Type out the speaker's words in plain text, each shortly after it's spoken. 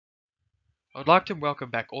I'd like to welcome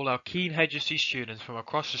back all our keen HSC students from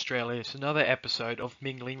across Australia to another episode of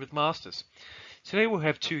Mingling with Masters. Today we'll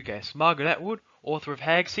have two guests, Margaret Atwood, author of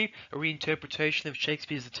Hagseed, a reinterpretation of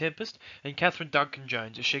Shakespeare's The Tempest, and Catherine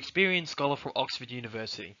Duncan-Jones, a Shakespearean scholar from Oxford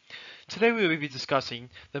University. Today we will be discussing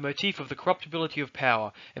the motif of the corruptibility of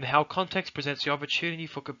power and how context presents the opportunity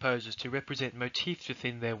for composers to represent motifs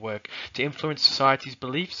within their work to influence society's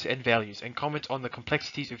beliefs and values and comment on the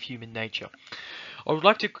complexities of human nature. I would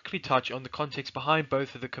like to quickly touch on the context behind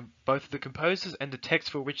both of the composers and the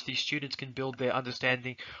text for which these students can build their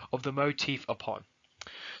understanding of the motif upon.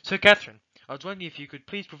 So, Catherine, I was wondering if you could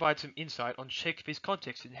please provide some insight on Shakespeare's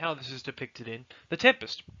context and how this is depicted in The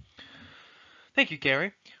Tempest. Thank you,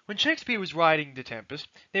 Gary. When Shakespeare was writing The Tempest,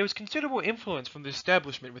 there was considerable influence from the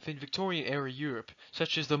establishment within Victorian-era Europe,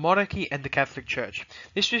 such as the monarchy and the Catholic Church.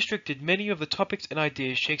 This restricted many of the topics and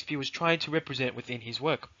ideas Shakespeare was trying to represent within his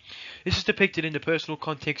work. This is depicted in the personal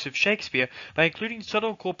context of Shakespeare by including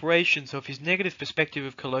subtle incorporations of his negative perspective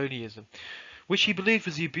of colonialism, which he believed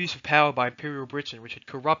was the abuse of power by Imperial Britain, which had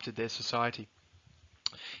corrupted their society.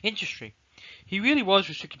 Interesting. He really was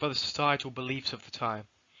restricted by the societal beliefs of the time.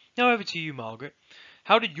 Now over to you, Margaret.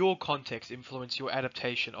 How did your context influence your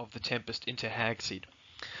adaptation of The Tempest into Hagseed?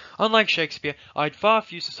 Unlike Shakespeare, I had far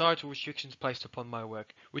few societal restrictions placed upon my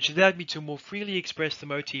work, which allowed me to more freely express the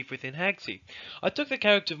motif within Hagseed. I took the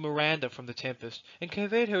character of Miranda from The Tempest and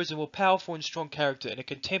conveyed her as a more powerful and strong character in a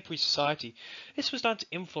contemporary society. This was done to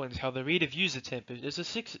influence how the reader views The Tempest as a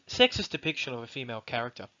sexist depiction of a female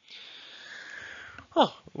character.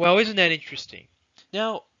 Oh, well, isn't that interesting?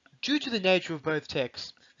 Now, due to the nature of both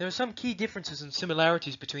texts, there are some key differences and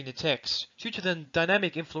similarities between the texts, due to the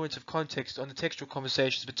dynamic influence of context on the textual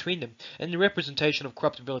conversations between them and the representation of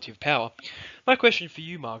corruptibility of power. My question for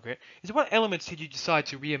you, Margaret, is what elements did you decide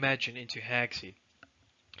to reimagine into Hagseed?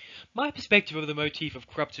 My perspective of the motif of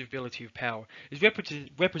corruptibility of power is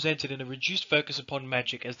represented in a reduced focus upon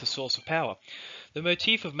magic as the source of power. The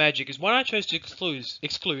motif of magic is one I chose to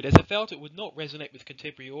exclude as I felt it would not resonate with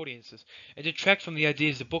contemporary audiences and detract from the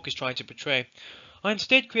ideas the book is trying to portray. I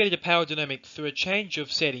instead created a power dynamic through a change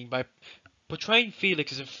of setting by portraying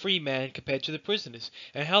Felix as a free man compared to the prisoners,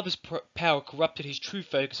 and how this power corrupted his true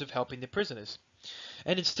focus of helping the prisoners,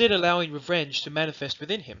 and instead allowing revenge to manifest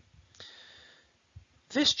within him.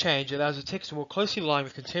 This change allows the text to more closely align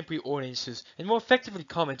with contemporary audiences and more effectively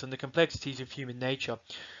comment on the complexities of human nature.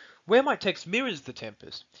 Where my text mirrors The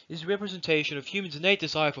Tempest is a representation of humans' innate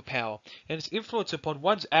desire for power and its influence upon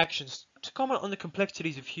one's actions to comment on the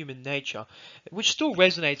complexities of human nature, which still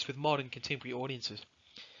resonates with modern contemporary audiences.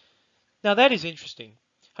 Now that is interesting,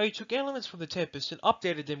 how you took elements from The Tempest and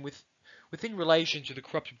updated them within relation to the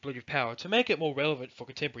corruptibility of power to make it more relevant for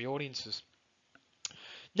contemporary audiences.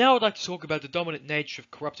 Now I'd like to talk about the dominant nature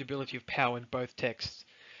of corruptibility of power in both texts,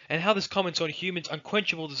 and how this comments on humans'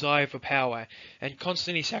 unquenchable desire for power and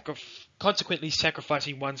consequently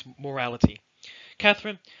sacrificing one's morality.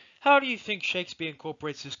 Catherine, how do you think Shakespeare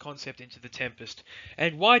incorporates this concept into The Tempest,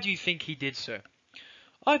 and why do you think he did so?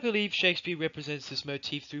 I believe Shakespeare represents this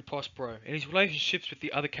motif through Prospero and his relationships with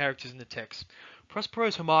the other characters in the text.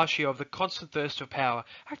 Prospero's hamartia of the constant thirst for power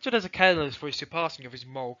acted as a catalyst for his surpassing of his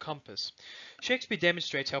moral compass. Shakespeare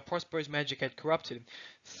demonstrates how Prospero's magic had corrupted him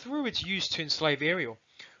through its use to enslave Ariel.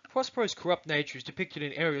 Prospero's corrupt nature is depicted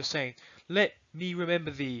in Ariel saying, "Let me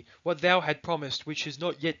remember thee, what thou had promised, which has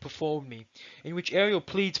not yet performed me," in which Ariel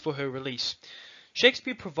pleads for her release.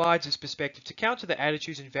 Shakespeare provides this perspective to counter the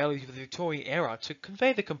attitudes and values of the Victorian era to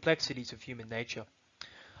convey the complexities of human nature.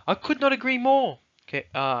 I could not agree more.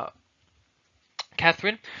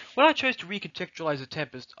 Catherine, when I chose to recontextualize The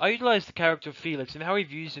Tempest, I utilized the character of Felix and how he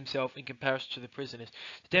views himself in comparison to the prisoners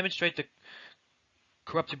to demonstrate the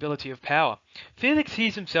corruptibility of power. Felix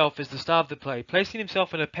sees himself as the star of the play, placing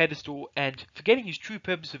himself on a pedestal and forgetting his true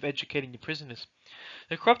purpose of educating the prisoners.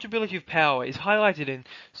 The corruptibility of power is highlighted in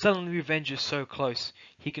 "Suddenly revenge is so close,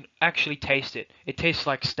 he can actually taste it. It tastes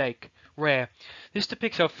like steak. Rare." This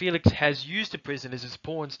depicts how Felix has used the prisoners as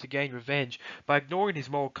pawns to gain revenge by ignoring his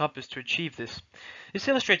moral compass to achieve this. This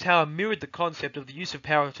illustrates how I mirrored the concept of the use of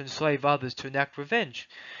power to enslave others to enact revenge.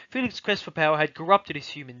 Felix's quest for power had corrupted his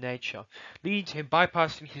human nature, leading to him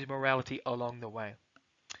bypassing his morality along the way.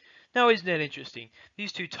 Now isn't that interesting?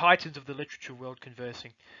 These two titans of the literature world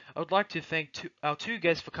conversing. I would like to thank our two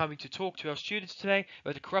guests for coming to talk to our students today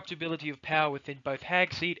about the corruptibility of power within both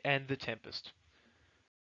Hagseed and The Tempest.